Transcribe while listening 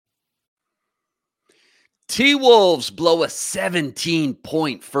T-Wolves blow a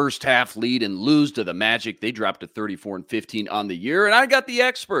 17-point first half lead and lose to the Magic. They dropped to 34-15 on the year. And I got the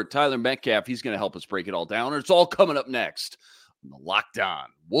expert, Tyler Metcalf. He's going to help us break it all down. It's all coming up next on the Locked On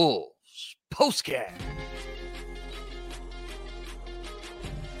Wolves Postcast.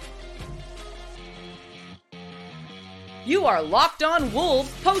 You are Locked On Wolves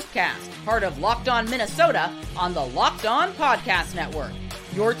Postcast, part of Locked On Minnesota on the Locked On Podcast Network.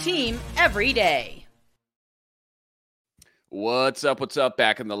 Your team every day. What's up? What's up?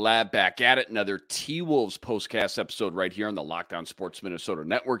 Back in the lab, back at it. Another T-Wolves Postcast episode right here on the Locked On Sports Minnesota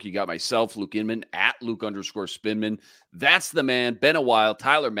Network. You got myself, Luke Inman, at Luke_Spinman. That's the man. Been a while.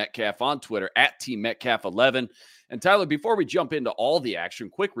 Tyler Metcalf on Twitter, at TMetcalf11. And Tyler, before we jump into all the action,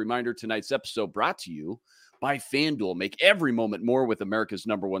 quick reminder, tonight's episode brought to you by FanDuel. Make every moment more with America's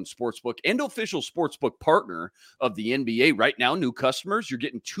 #1 sportsbook and official sportsbook partner of the NBA. Right now, new customers, you're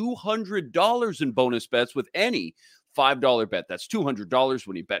getting $200 in bonus bets with any $5 bet. That's $200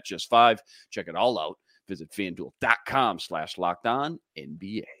 when you bet just $5. Check it all out. Visit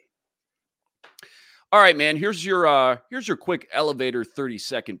FanDuel.com/LockedOnNBA. All right, man, here's your quick elevator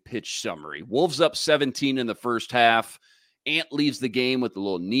 30-second pitch summary. Wolves up 17 in the first half. Ant leaves the game with a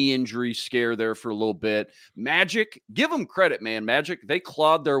little knee injury scare there for a little bit. Magic, give them credit, man. Magic, they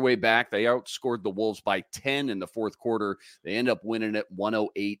clawed their way back. They outscored the Wolves by 10 in the fourth quarter. They end up winning it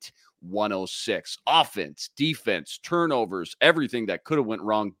 108-106. Offense, defense, turnovers, everything that could have went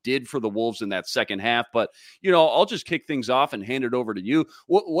wrong did for the Wolves in that second half. But, I'll just kick things off and hand it over to you.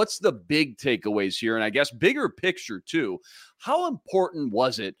 What's the big takeaways here? And I guess bigger picture, too. How important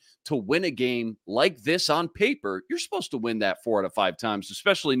was it to win a game like this on paper? You're supposed to win that 4 out of 5 times,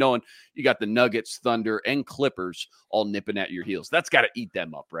 especially knowing you got the Nuggets, Thunder, and Clippers all nipping at your heels. That's got to eat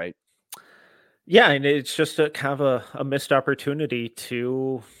them up, right? Yeah, and it's just a kind of a missed opportunity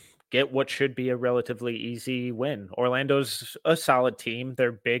to get what should be a relatively easy win. Orlando's a solid team.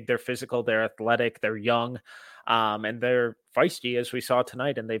 They're big, they're physical, they're athletic, they're young, and they're feisty, as we saw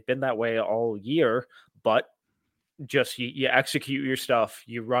tonight, and they've been that way all year. But just you execute your stuff,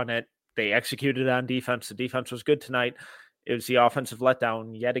 you run it. They executed on defense. The defense was good tonight. It was the offensive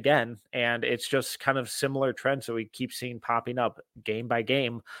letdown yet again. And it's just kind of similar trends that we keep seeing popping up game by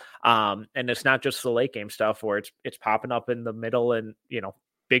game. And it's not just the late game stuff where it's popping up in the middle and,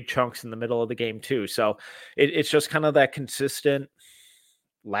 big chunks in the middle of the game too. So it's just kind of that consistent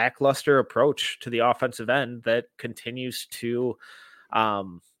lackluster approach to the offensive end that continues to,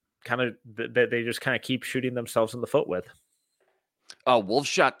 they just kind of keep shooting themselves in the foot with. Wolves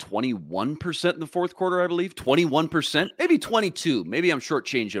shot 21% in the fourth quarter, I believe. 21%, maybe 22. Maybe I'm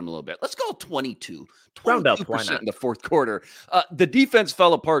shortchanging them a little bit. Let's go 22. 22% in the fourth quarter. The defense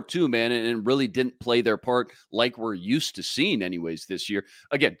fell apart too, man, and really didn't play their part like we're used to seeing anyways this year.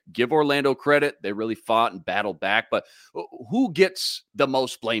 Again, give Orlando credit. They really fought and battled back, but who gets the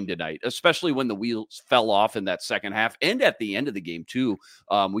most blame tonight, especially when the wheels fell off in that second half and at the end of the game too?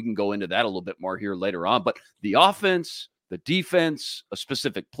 We can go into that a little bit more here later on, but the offense, the defense, a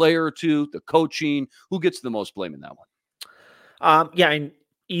specific player or two, the coaching, who gets the most blame in that one? And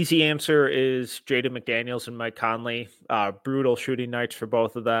easy answer is Jaden McDaniels and Mike Conley. Brutal shooting nights for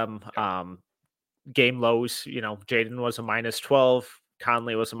both of them. Game lows, Jaden was a -12.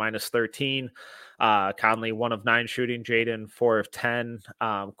 Conley was a -13. Conley 1 of 9 shooting, Jaden 4 of 10.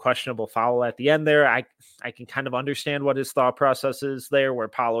 Questionable foul at the end there. I can kind of understand what his thought process is there, where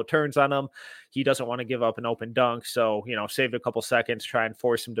Paolo turns on him. He doesn't want to give up an open dunk, so saved a couple seconds, try and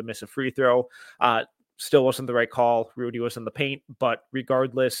force him to miss a free throw. Still wasn't the right call. Rudy was in the paint, but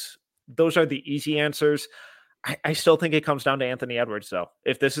regardless, those are the easy answers. I still think it comes down to Anthony Edwards, though.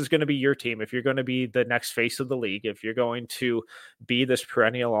 If this is going to be your team, if you're going to be the next face of the league, if you're going to be this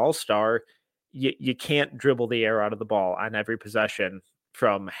perennial all-star, you can't dribble the air out of the ball on every possession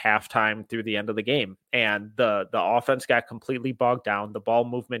from halftime through the end of the game. And the offense got completely bogged down. The ball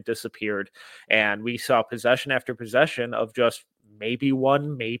movement disappeared. And we saw possession after possession of just maybe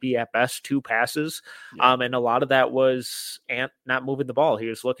one, maybe at best 2 passes. Yeah. And a lot of that was Ant not moving the ball. He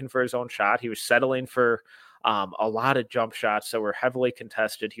was looking for his own shot. He was settling for a lot of jump shots that were heavily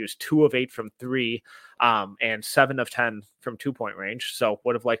contested. He was 2 of 8 from 3 and 7 of 10 from 2-point range. So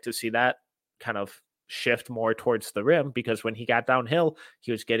would have liked to see that kind of shift more towards the rim, because when he got downhill,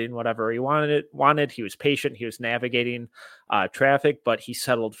 he was getting whatever he wanted. He was patient. He was navigating traffic, but he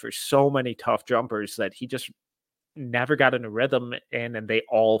settled for so many tough jumpers that he just never got in a rhythm, and they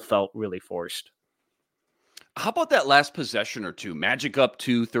all felt really forced. How about that last possession or two? Magic up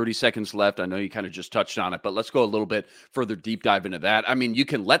to 30 seconds left. I know you kind of just touched on it, but let's go a little bit further deep dive into that. I mean, you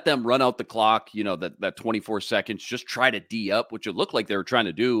can let them run out the clock, that 24 seconds, just try to D up, which it looked like they were trying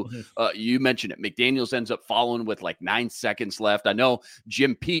to do. You mentioned it. McDaniels ends up following with like 9 seconds left. I know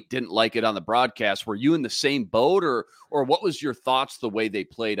Jim Pete didn't like it on the broadcast. Were you in the same boat, or what was your thoughts the way they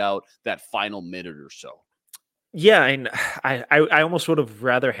played out that final minute or so? Yeah, and I almost would have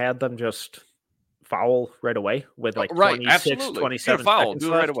rather had them just foul right away with like Right, 26, absolutely. 27 foul, seconds do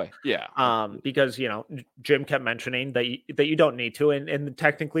it left. right away. Yeah. Because Jim kept mentioning that you don't need to, and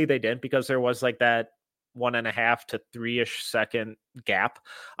technically they didn't, because there was like that 1.5 to 3-ish second gap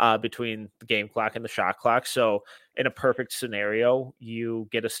between the game clock and the shot clock. So in a perfect scenario, you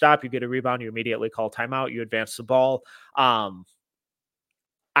get a stop, you get a rebound, you immediately call timeout, you advance the ball.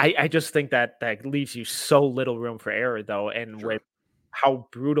 I just think that leaves you so little room for error, though. And Sure. with how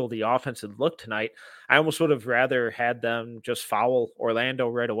brutal the offense had looked tonight, I almost would have rather had them just foul Orlando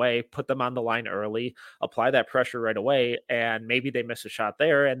right away, put them on the line early, apply that pressure right away, and maybe they miss a shot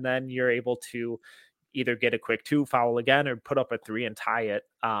there, and then you're able to either get a quick 2, foul again, or put up a 3 and tie it.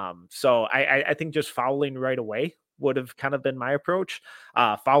 So I think just fouling right away would have kind of been my approach.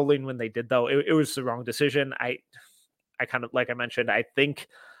 Fouling when they did, though, it was the wrong decision. I kind of, like I mentioned, I think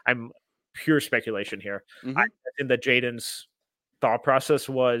I'm pure speculation here. I think that Jaden's thought process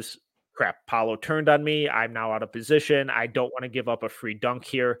was, crap, Paolo turned on me. I'm now out of position. I don't want to give up a free dunk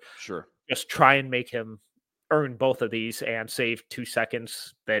here. Sure. Just try and make him earn both of these and save 2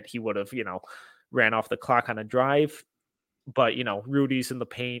 seconds that he would have, ran off the clock on a drive. But, Rudy's in the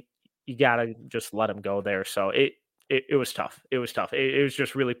paint. You got to just let him go there. So it was tough. It was tough. It was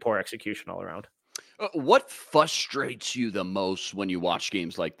just really poor execution all around. What frustrates you the most when you watch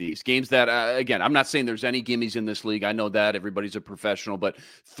games like these? Games that, again, I'm not saying there's any gimmies in this league. I know that everybody's a professional, but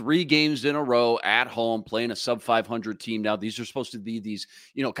 3 games in a row at home playing a sub 500 team. Now, these are supposed to be these,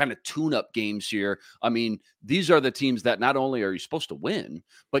 kind of tune-up games here. I mean, these are the teams that not only are you supposed to win,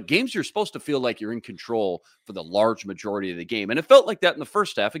 but games you're supposed to feel like you're in control for the large majority of the game. And it felt like that in the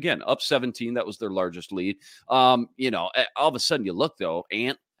first half. Again, up 17, that was their largest lead. All of a sudden you look, though,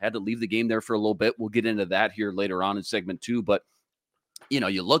 Ant had to leave the game there for a little bit. We'll get into that here later on in segment 2. But,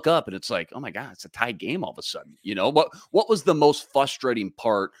 you look up and it's like, oh, my God, it's a tied game all of a sudden. What was the most frustrating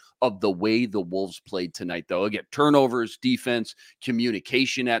part of the way the Wolves played tonight, though? Again, turnovers, defense,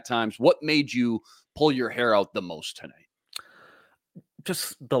 communication at times. What made you pull your hair out the most tonight?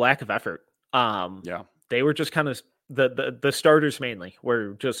 Just the lack of effort. Yeah. They were just kind of the starters mainly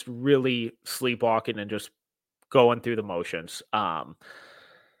were just really sleepwalking and just going through the motions.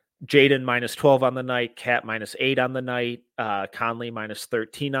 Jaden -12 on the night, Cat -8 on the night, Conley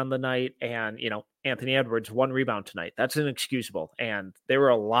 -13 on the night, and Anthony Edwards 1 rebound tonight. That's inexcusable. And there were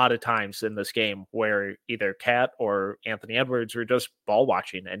a lot of times in this game where either Cat or Anthony Edwards were just ball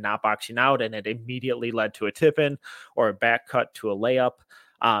watching and not boxing out, and it immediately led to a tip in or a back cut to a layup.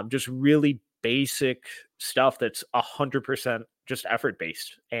 Just really basic stuff that's 100% just effort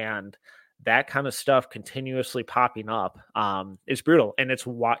based, and that kind of stuff continuously popping up is brutal. And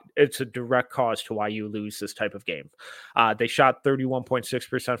it's a direct cause to why you lose this type of game. They shot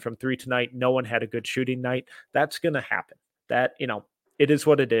 31.6% from 3 tonight. No one had a good shooting night. That's going to happen. That, it is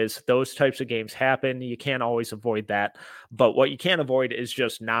what it is. Those types of games happen. You can't always avoid that. But what you can't avoid is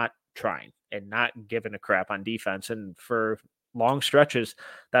just not trying and not giving a crap on defense. And for long stretches,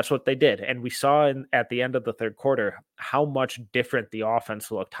 that's what they did. And we saw at the end of the third quarter how much different the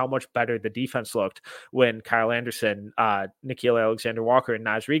offense looked, how much better the defense looked when Kyle Anderson, Nickeil Alexander-Walker, and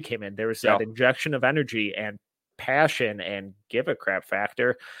Naz Reid came in. There was that injection of energy and passion and give a crap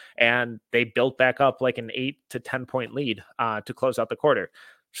factor, and they built back up like an 8 to 10 point lead to close out the quarter.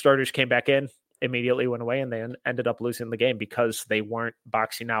 Starters came back in, immediately went away, and they ended up losing the game because they weren't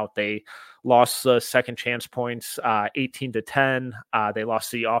boxing out. They lost the second chance points 18 to 10. They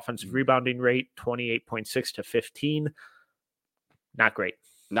lost the offensive rebounding rate 28.6 to 15. Not great.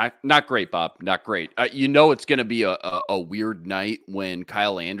 Not great, Bob. Not great. It's going to be a weird night when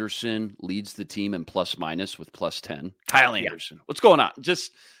Kyle Anderson leads the team in plus minus with plus 10. Kyle Anderson. What's going on?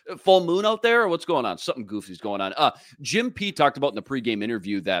 Just full moon out there, or what's going on? Something goofy's going on. Jim P talked about in the pregame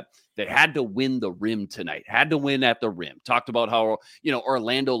interview that they had to win the rim tonight, had to win at the rim. Talked about how,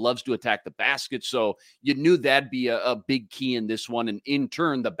 Orlando loves to attack the basket. So you knew that'd be a big key in this one. And in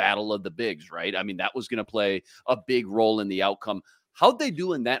turn, the battle of the bigs, right? I mean, that was going to play a big role in the outcome. How'd they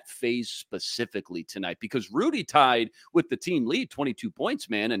do in that phase specifically tonight? Because Rudy tied with the team lead 22 points,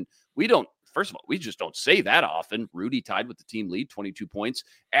 man. And first of all, we just don't say that often. Rudy tied with the team lead 22 points,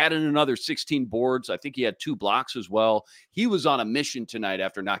 added another 16 boards. I think he had 2 blocks as well. He was on a mission tonight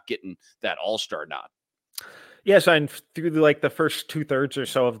after not getting that all-star nod. Yes, and through the first 2/3 or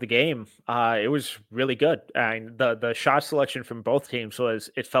so of the game, it was really good. And the shot selection from both teams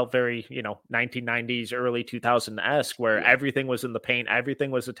it felt very, 1990s, early 2000-esque, where Yeah. everything was in the paint,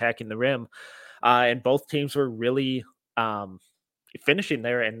 everything was attacking the rim. And both teams were really finishing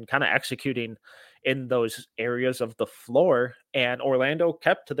there and kind of executing in those areas of the floor. And Orlando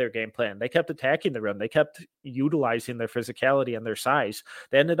kept to their game plan. They kept attacking the rim. They kept utilizing their physicality and their size.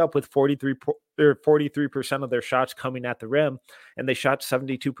 They ended up with 43% of their shots coming at the rim, and they shot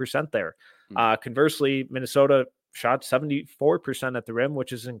 72% there. Conversely, Minnesota shot 74% at the rim,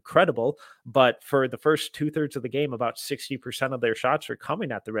 which is incredible. But for the first 2/3 of the game, about 60% of their shots were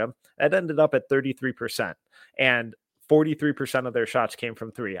coming at the rim. That ended up at 33%. And 43% of their shots came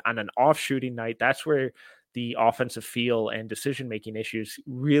from three. On an off shooting night, that's where the offensive feel and decision making issues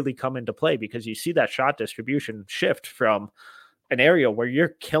really come into play, because you see that shot distribution shift from an area where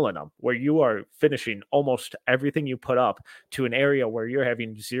you're killing them, where you are finishing almost everything you put up, to an area where you're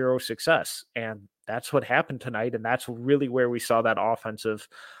having zero success. And that's what happened tonight. And that's really where we saw that offensive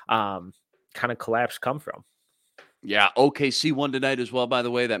kind of collapse come from. Yeah, OKC won tonight as well, by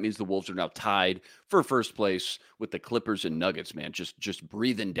the way. That means the Wolves are now tied for first place with the Clippers and Nuggets, man. Just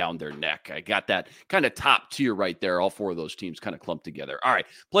breathing down their neck. I got that kind of top tier right there. All four of those teams kind of clumped together. All right,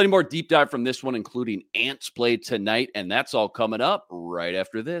 plenty more deep dive from this one, including Ants play tonight, and that's all coming up right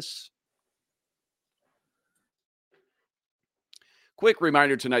after this. Quick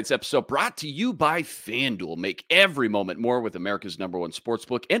reminder, tonight's episode brought to you by FanDuel. Make every moment more with America's #1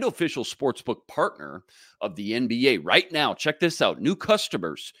 sportsbook and official sportsbook partner of the NBA. Right now, check this out. New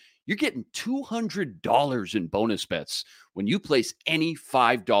customers, you're getting $200 in bonus bets when you place any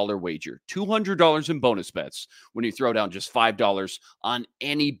 $5 wager. $200 in bonus bets when you throw down just $5 on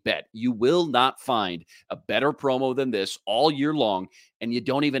any bet. You will not find a better promo than this all year long, and you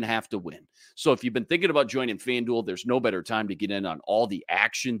don't even have to win. So if you've been thinking about joining FanDuel, there's no better time to get in on all the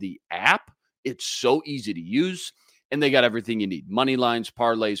action. The app, it's so easy to use, and they got everything you need. Money lines,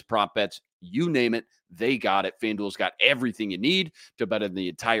 parlays, prop bets, you name it, they got it. FanDuel's got everything you need to bet in the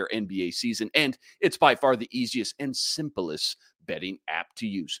entire NBA season, and it's by far the easiest and simplest betting app to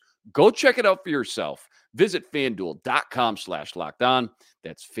use. Go check it out for yourself. Visit FanDuel.com/lockedon.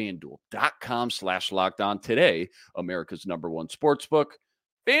 That's FanDuel.com/lockedon today. America's #1 sportsbook.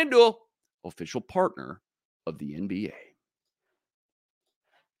 FanDuel, official partner of the NBA.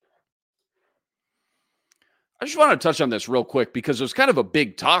 I just want to touch on this real quick because it was kind of a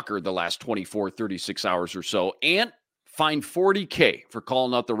big talker the last 24, 36 hours or so. Ant fined $40K for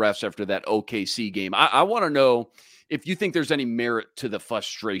calling out the refs after that OKC game. I want to know if you think there's any merit to the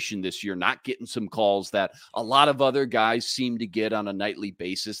frustration this year, not getting some calls that a lot of other guys seem to get on a nightly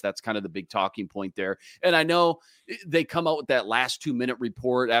basis. That's kind of the big talking point there. And I know they come out with that last 2-minute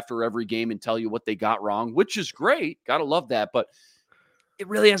report after every game and tell you what they got wrong, which is great. Got to love that. But it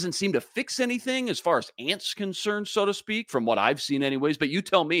really hasn't seemed to fix anything as far as Ant's concerned, so to speak, from what I've seen anyways. But you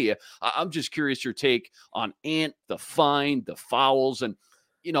tell me. I'm just curious your take on Ant, the fine, the fouls, and,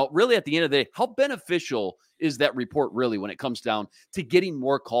 really at the end of the day, how beneficial is that report really when it comes down to getting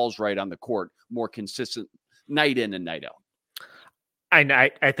more calls right on the court, more consistent night in and night out?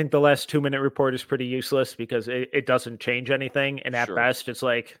 I think the last 2-minute report is pretty useless because it doesn't change anything. And at best, it's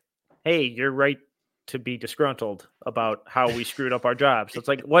like, hey, you're right to be disgruntled about how we screwed up our jobs. So it's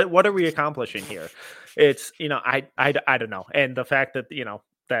like, what are we accomplishing here? It's, I don't know. And the fact that,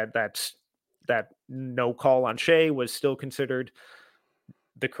 that no call on Shea was still considered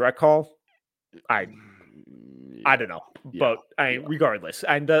the correct call. I don't know, but regardless,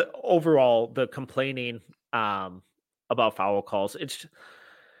 and the complaining about foul calls, it's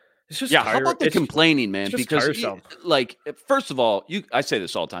just how about the complaining, man? Because first of all, I say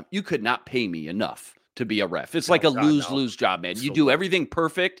this all the time. You could not pay me enough to be a ref. It's like a lose-lose job, man. You do everything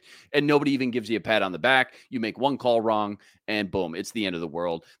perfect, and nobody even gives you a pat on the back. You make one call wrong, and boom, it's the end of the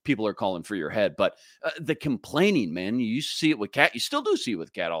world. People are calling for your head. But the complaining, man, you see it with Cat. You still do see it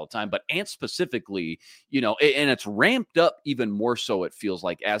with Cat all the time. But Ant specifically, and it's ramped up even more so, it feels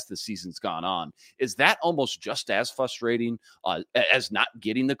like, as the season's gone on. Is that almost just as frustrating as not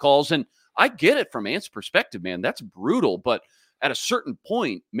getting the calls? And I get it from Ant's perspective, man. That's brutal, but at a certain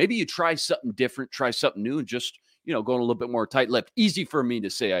point, maybe you try something different, try something new, and just, going a little bit more tight-lipped. Easy for me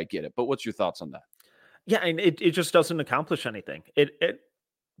to say I get it, but what's your thoughts on that? Yeah, and it just doesn't accomplish anything.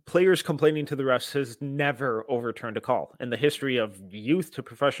 Players complaining to the refs has never overturned a call. In the history of youth to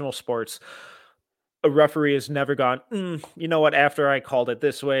professional sports, a referee has never gone, you know what, after I called it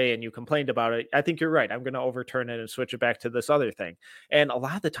this way and you complained about it, I think you're right. I'm going to overturn it and switch it back to this other thing. And a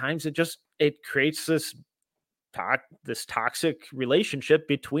lot of the times it creates this toxic relationship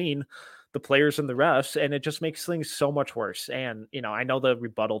between the players and the refs, and it just makes things so much worse. And, I know the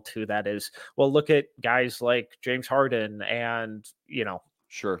rebuttal to that is, well, look at guys like James Harden and,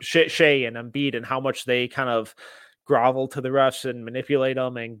 Sure. Shea and Embiid and how much they kind of grovel to the refs and manipulate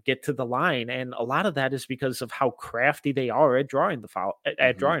them and get to the line. And a lot of that is because of how crafty they are at drawing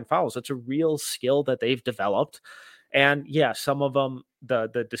drawing fouls. It's a real skill that they've developed. And yeah, some of them,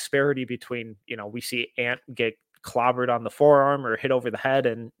 the disparity between, we see Ant get clobbered on the forearm or hit over the head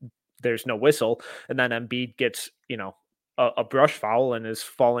and there's no whistle. And then Embiid gets, a brush foul and is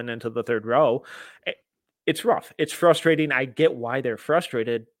falling into the third row. It's rough. It's frustrating. I get why they're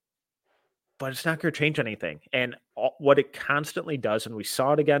frustrated, but it's not going to change anything. And what it constantly does, and we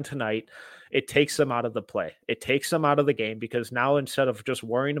saw it again tonight, it takes them out of the play. It takes them out of the game because now instead of just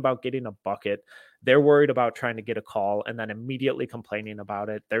worrying about getting a bucket, they're worried about trying to get a call and then immediately complaining about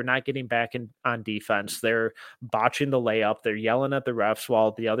it. They're not getting back on defense. They're botching the layup. They're yelling at the refs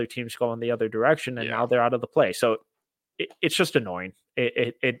while the other team's going the other direction, and now they're out of the play. So it's just annoying.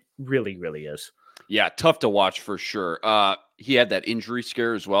 It really, really is. Yeah, tough to watch for sure. He had that injury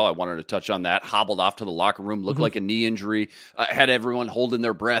scare as well. I wanted to touch on that. Hobbled off to the locker room, looked like a knee injury. Had everyone holding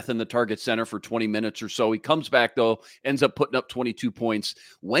their breath in the Target Center for 20 minutes or so. He comes back, though, ends up putting up 22 points.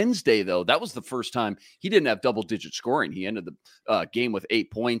 Wednesday, though, that was the first time he didn't have double-digit scoring. He ended the game with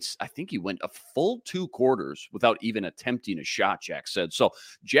 8 points. I think he went a full 2 quarters without even attempting a shot, Jack said. So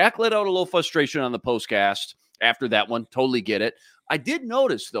Jack let out a little frustration on the postcast after that one. Totally get it. I did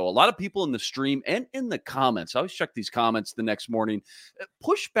notice, though, a lot of people in the stream and in the comments, I always check these comments the next morning,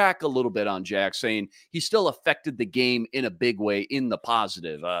 push back a little bit on Jack, saying he still affected the game in a big way in the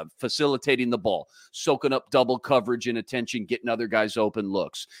positive, facilitating the ball, soaking up double coverage and attention, getting other guys open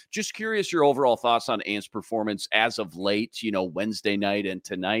looks. Just curious your overall thoughts on Ant's performance as of late, Wednesday night and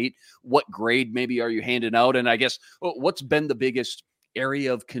tonight. What grade maybe are you handing out? And I guess what's been the biggest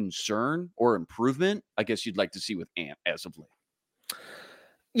area of concern or improvement, I guess you'd like to see with Ant as of late?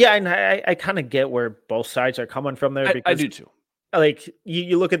 Yeah, and I kind of get where both sides are coming from there. Because I do too. Like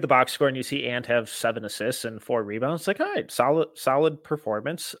you look at the box score and you see Ant have 7 assists and 4 rebounds. It's like, all right, solid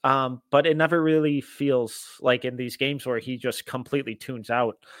performance. But it never really feels like in these games where he just completely tunes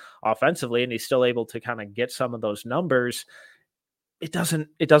out offensively and he's still able to kind of get some of those numbers. It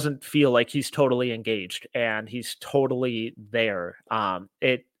doesn't feel like he's totally engaged and he's totally there. And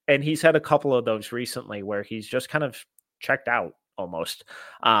he's had a couple of those recently where he's just kind of checked out almost.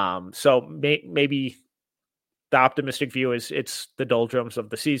 So maybe the optimistic view is it's the doldrums of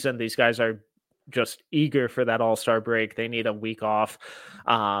the season. These guys are just eager for that all-star break. They need a week off.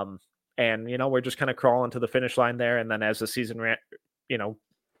 And, we're just kind of crawling to the finish line there. And then as the season,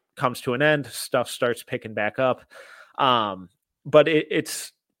 comes to an end, stuff starts picking back up. But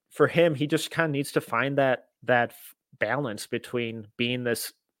it's for him, he just kind of needs to find that balance between being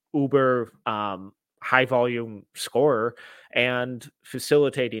this uber high volume scorer and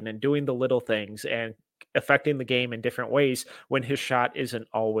facilitating and doing the little things and affecting the game in different ways when his shot isn't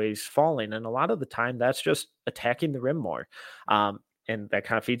always falling. And a lot of the time that's just attacking the rim more. And that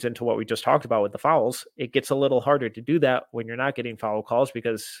kind of feeds into what we just talked about with the fouls. It gets a little harder to do that when you're not getting foul calls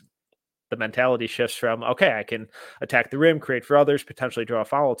because the mentality shifts from, okay, I can attack the rim, create for others, potentially draw a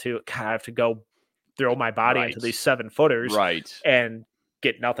foul, to God, I have to go throw my body into these 7-footers and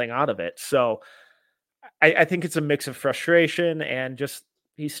get nothing out of it. So I think it's a mix of frustration and just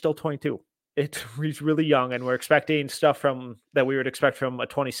he's still 22. He's really young, and we're expecting stuff that we would expect from a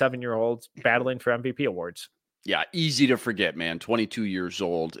 27-year-old battling for MVP awards. Yeah, easy to forget, man. 22 years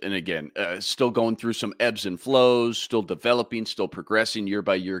old. And again, still going through some ebbs and flows, still developing, still progressing year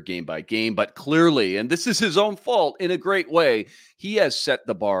by year, game by game. But clearly, and this is his own fault in a great way, he has set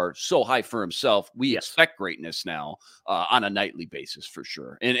the bar so high for himself. We expect greatness now on a nightly basis for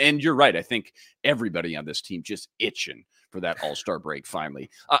sure. And you're right. I think everybody on this team just itching for that all-star break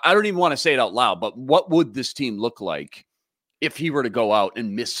finally. I don't even want to say it out loud, but what would this team look like if he were to go out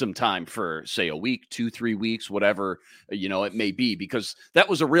and miss some time for, say, a week, 2-3 weeks, whatever, it may be, because that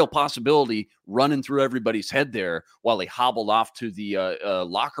was a real possibility running through everybody's head there while he hobbled off to the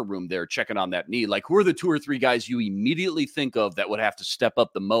locker room there, checking on that knee. Like, who are the 2 or 3 guys you immediately think of that would have to step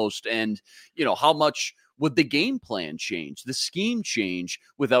up the most? And, how much would the game plan change, the scheme change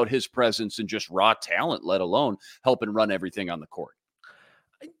without his presence and just raw talent, let alone helping run everything on the court?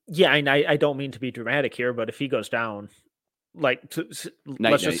 Yeah, and I don't mean to be dramatic here, but if he goes down, let's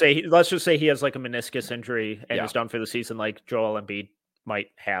just say he has like a meniscus injury and is done for the season, like Joel Embiid might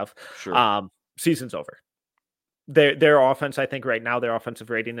have. Sure. Season's over. Their offense, I think right now their offensive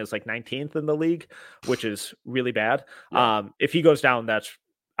rating is like 19th in the league, which is really bad. Yeah. If he goes down,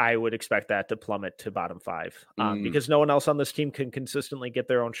 I would expect that to plummet to bottom 5 because no one else on this team can consistently get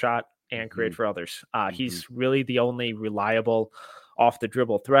their own shot and create for others. He's really the only reliable off the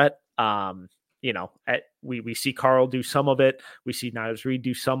dribble threat. We see Carl do some of it. We see Niles Reed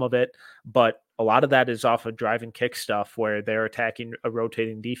do some of it, but a lot of that is off of drive and kick stuff where they're attacking a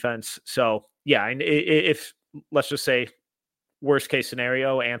rotating defense. So yeah, and if let's just say worst case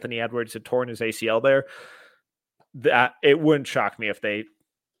scenario, Anthony Edwards had torn his ACL there, that it wouldn't shock me if they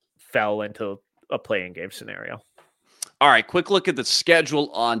fell into a playing game scenario. All right, quick look at the schedule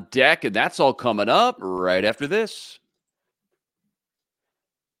on deck, and that's all coming up right after this.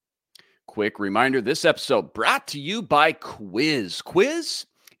 Quick reminder, this episode brought to you by Quiz. Quiz?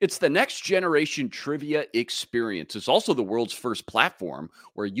 It's the next generation trivia experience. It's also the world's first platform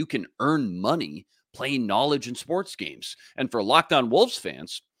where you can earn money playing knowledge and sports games. And for Locked On Wolves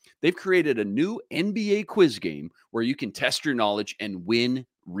fans, they've created a new NBA quiz game where you can test your knowledge and win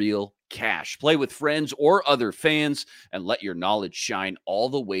real cash. Play with friends or other fans and let your knowledge shine all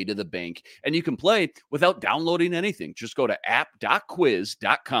the way to the bank. And you can play without downloading anything. Just go to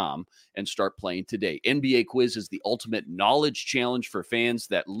app.quiz.com and start playing today. NBA Quiz is the ultimate knowledge challenge for fans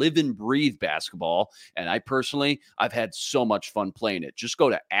that live and breathe basketball. And I've had so much fun playing it. Just go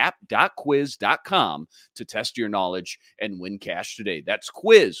to app.quiz.com to test your knowledge and win cash today. That's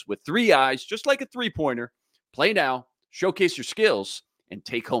Quiz with 3 eyes, just like a 3-pointer. Play now, showcase your skills, and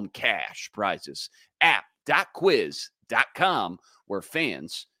take home cash prizes. App.quiz.com, where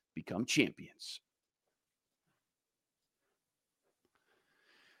fans become champions.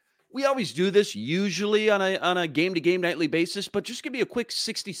 We always do this usually on a game-to-game nightly basis, but just give me a quick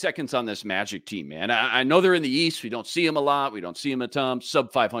 60 seconds on this Magic team, man. I know they're in the East. We don't see them a lot. We don't see them a ton.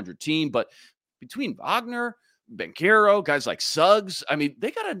 Sub-500 team, but between Wagner, Banchero, guys like Suggs, I mean,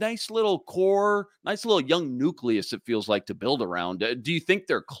 they got a nice little core, nice little young nucleus, it feels like, to build around. Do you think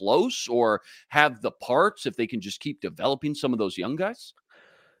they're close or have the parts if they can just keep developing some of those young guys?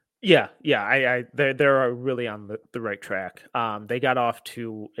 Yeah. They're really on the right track. They got off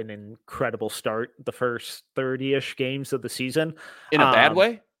to an incredible start the first 30-ish games of the season. In a bad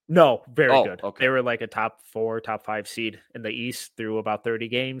way? No, very good. Okay. They were like a top 4, top 5 seed in the East through about 30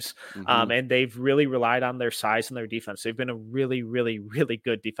 games. And they've really relied on their size and their defense. They've been a really, really, really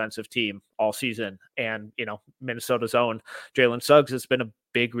good defensive team all season. And, Minnesota's own Jalen Suggs has been a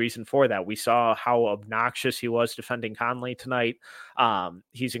big reason for that. We saw how obnoxious he was defending Conley tonight.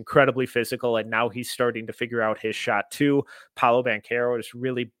 He's incredibly physical, and now he's starting to figure out his shot too. Paolo Banchero has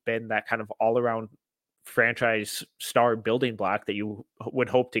really been that kind of all-around franchise star building block that you would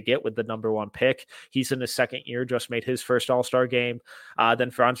hope to get with the number 1 pick. He's in his second year, just made his first All-Star game.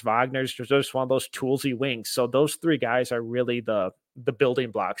 Then Franz Wagner's just one of those toolsy wings. So those 3 guys are really the building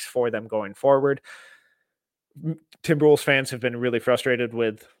blocks for them going forward. Timberwolves fans have been really frustrated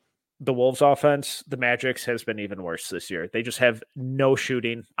with the Wolves offense. The Magic's has been even worse this year. They just have no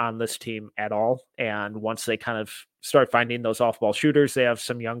shooting on this team at all. And once they kind of start finding those off-ball shooters, they have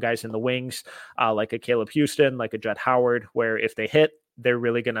some young guys in the wings, like a Caleb Houston, like a Jett Howard, where if they hit, they're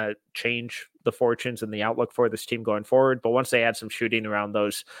really going to change the fortunes and the outlook for this team going forward. But once they add some shooting around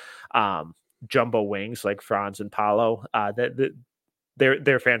those jumbo wings like Franz and Paolo,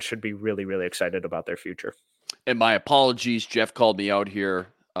 their fans should be really, really excited about their future. And my apologies, Jeff called me out here.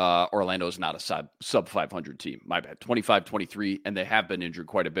 Orlando is not a sub 500 team. My bad. 25-23, and they have been injured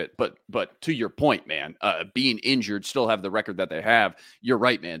quite a bit. But to your point, man, being injured, still have the record that they have. You're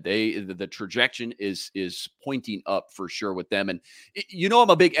right, man. The trajectory is pointing up for sure with them. And I'm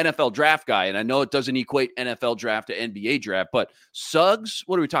a big NFL draft guy, and I know it doesn't equate NFL draft to NBA draft. But Suggs,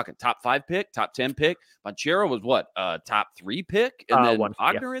 what are we talking? Top 5 pick, top 10 pick. Banchero was what? Top 3 pick, and then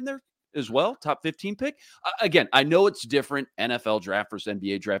Wagner in there as well, top 15 pick. Again, I know it's different NFL draft versus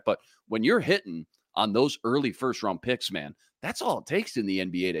NBA draft, but when you're hitting on those early first round picks, man, that's all it takes in the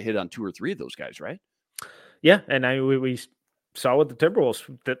NBA to hit on 2 or 3 of those guys, right? Yeah, and we saw with the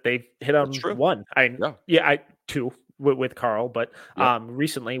Timberwolves that they hit on 1. Two with Carl, but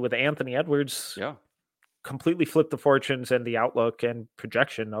recently with Anthony Edwards, completely flipped the fortunes and the outlook and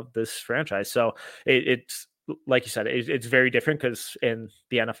projection of this franchise. So it's like you said, it's very different because in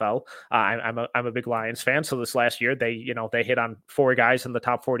the NFL, I'm a big Lions fan. So this last year, they hit on 4 guys in the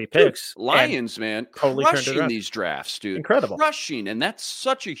top 40 picks. Dude, Lions, man, totally crushing these drafts, dude. Incredible. Crushing. And that's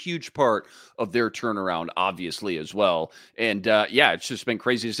such a huge part of their turnaround, obviously, as well. And it's just been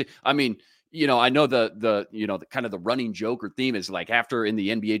crazy to see. I mean, I know the kind of the running joke or theme is like after in the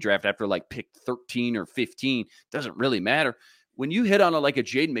NBA draft, after like pick 13 or 15, doesn't really matter. when you hit on like a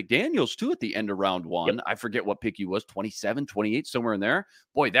Jaden McDaniels too at the end of round one, I forget what pick he was, 27, 28, somewhere in there.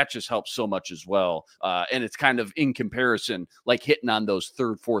 Boy, that just helps so much as well. And it's kind of in comparison, like hitting on those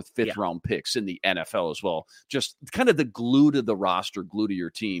third, fourth, fifth round picks in the NFL as well. Just kind of the glue to the roster, glue to your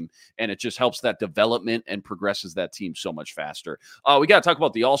team. And it just helps that development and progresses that team so much faster. We got to talk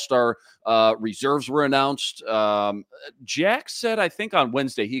about the All-Star reserves were announced. Jack said, I think on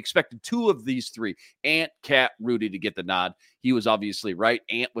Wednesday, he expected two of these three, Ant, Cat, Rudy, to get the nod. He was obviously right.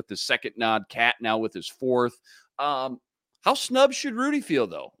 Ant with the second nod, Cat now with his fourth. How snubbed should Rudy feel,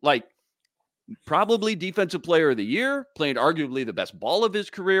 though? Like, probably defensive player of the year, playing arguably the best ball of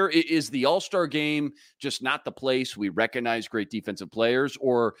his career. Is the All-Star game just not the place we recognize great defensive players,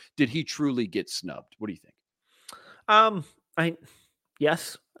 or did he truly get snubbed? What do you think?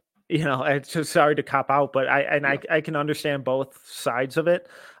 Yes. It's just sorry to cop out, but I can understand both sides of it.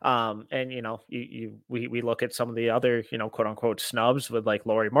 And we look at some of the other, quote unquote snubs with like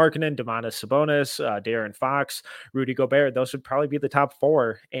Lauri Markkanen, Domantas Sabonis, De'Aaron Fox, Rudy Gobert. Those would probably be the top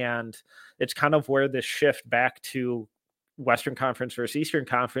four. And it's kind of where this shift back to Western Conference versus Eastern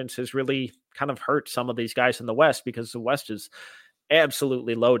Conference has really kind of hurt some of these guys in the West, because the West is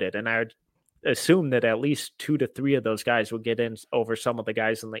absolutely loaded. And I would assume that at least 2 to 3 of those guys would get in over some of the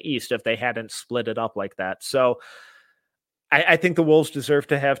guys in the East if they hadn't split it up like that. So I think the Wolves deserve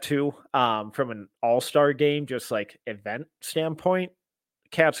to have two. From an all-star game, just like event standpoint,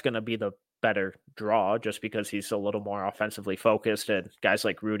 Cat's going to be the better draw just because he's a little more offensively focused, and guys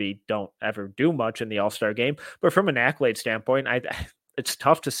like Rudy don't ever do much in the all-star game. But from an accolade standpoint, it's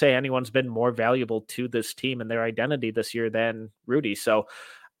tough to say anyone's been more valuable to this team and their identity this year than Rudy. So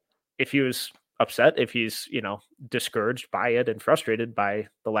if he was upset, if he's, discouraged by it and frustrated by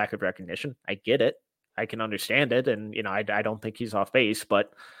the lack of recognition, I get it. I can understand it. And, I don't think he's off base,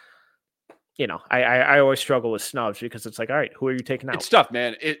 but I always struggle with snubs because it's like, all right, who are you taking out? It's tough,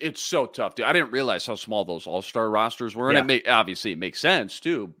 man. It's so tough, dude. I didn't realize how small those all-star rosters were. And obviously it makes sense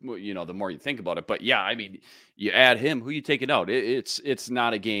too, the more you think about it. But yeah, I mean, you add him, who are you taking out? It's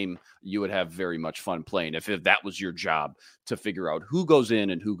not a game you would have very much fun playing if that was your job to figure out who goes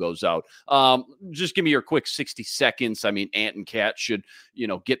in and who goes out. Just give me your quick 60 seconds. I mean, Ant and Cat should,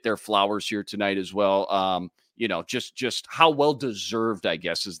 get their flowers here tonight as well. Just how well deserved, I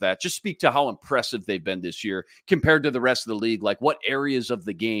guess, is that. Just speak to how impressive they've been this year compared to the rest of the league. Like, what areas of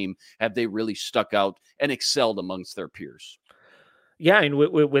the game have they really stuck out and excelled amongst their peers? Yeah, and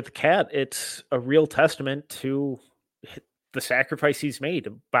with Cat, it's a real testament to the sacrifice he's made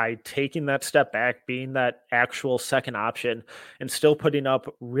by taking that step back, being that actual second option, and still putting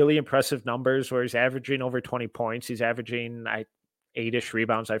up really impressive numbers where he's averaging over 20 points. He's averaging 8-ish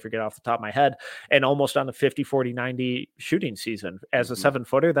rebounds, I forget off the top of my head, and almost on a 50, 40, 90 shooting season. As a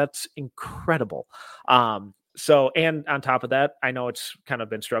 7-footer, that's incredible. So, and on top of that, I know it's kind of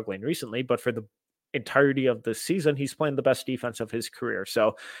been struggling recently, but for the entirety of the season, he's playing the best defense of his career.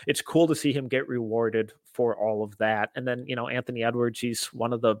 So it's cool to see him get rewarded for all of that. And then, Anthony Edwards, he's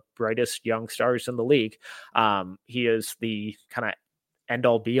one of the brightest young stars in the league. He is the kind of end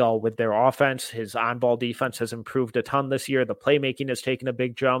all be all with their offense. His on-ball defense has improved a ton this year. The playmaking has taken a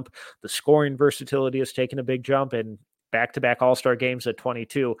big jump. The scoring versatility has taken a big jump, and back-to-back all-star games at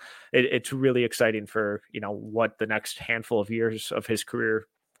 22. It's really exciting for, what the next handful of years of his career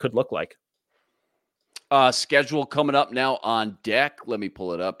could look like. Schedule coming up now on deck. Let me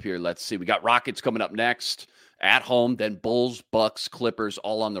pull it up here. Let's see. We got Rockets coming up next at home, then Bulls, Bucks, Clippers,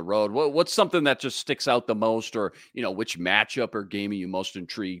 all on the road. What's something that just sticks out the most, or, which matchup or game are you most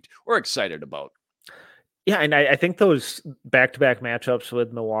intrigued or excited about? Yeah, and I think those back-to-back matchups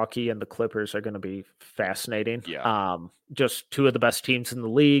with Milwaukee and the Clippers are going to be fascinating. Yeah. Just two of the best teams in the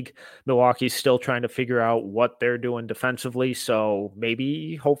league. Milwaukee's still trying to figure out what they're doing defensively, so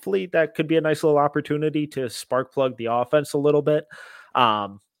maybe, hopefully, that could be a nice little opportunity to spark plug the offense a little bit.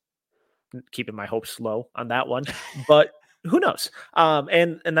 Keeping my hopes low on that one, but who knows?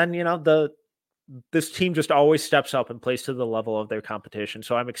 And then, this team just always steps up and plays to the level of their competition.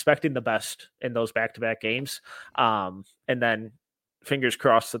 So I'm expecting the best in those back-to-back games. And then fingers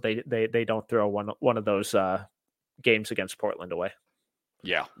crossed that they don't throw one of those games against Portland away.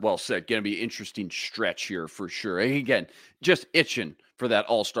 Yeah, well said. Going to be an interesting stretch here for sure. And again, just itching for that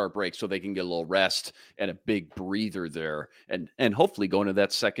all-star break so they can get a little rest and a big breather there, and hopefully go into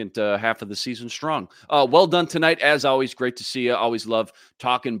that second half of the season strong. Well done tonight. As always, great to see you. Always love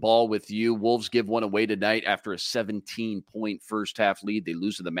talking ball with you. Wolves give one away tonight after a 17-point first half lead. They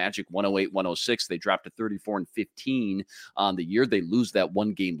lose to the Magic 108-106. They dropped to 34-15 on the year. They lose that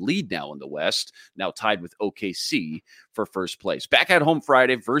one-game lead now in the West, now tied with OKC for first place. Back at home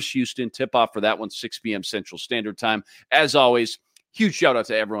Friday versus Houston. Tip-off for that one, 6 p.m. Central Standard Time. As As always, huge shout out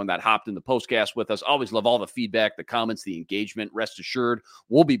to everyone that hopped in the postcast with us. Always love all the feedback, the comments, the engagement. Rest assured,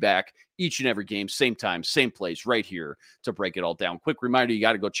 we'll be back each and every game, same time, same place, right here to break it all down. Quick reminder, you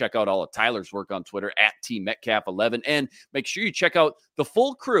got to go check out all of Tyler's work on Twitter at TMetcalf11. And make sure you check out the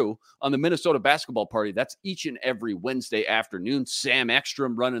full crew on the Minnesota Basketball Party. That's each and every Wednesday afternoon. Sam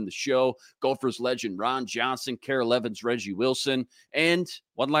Ekstrom running the show, Gophers legend Ron Johnson, Carol Evans, Reggie Wilson. And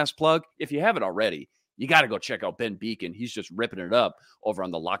one last plug, if you haven't already, you got to go check out Ben Beacon. He's just ripping it up over on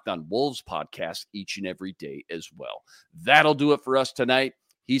the Locked On Wolves podcast each and every day as well. That'll do it for us tonight.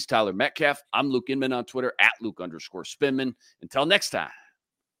 He's Tyler Metcalf. I'm Luke Inman on Twitter at Luke_Spinman. Until next time,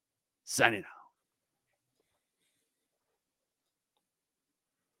 signing out.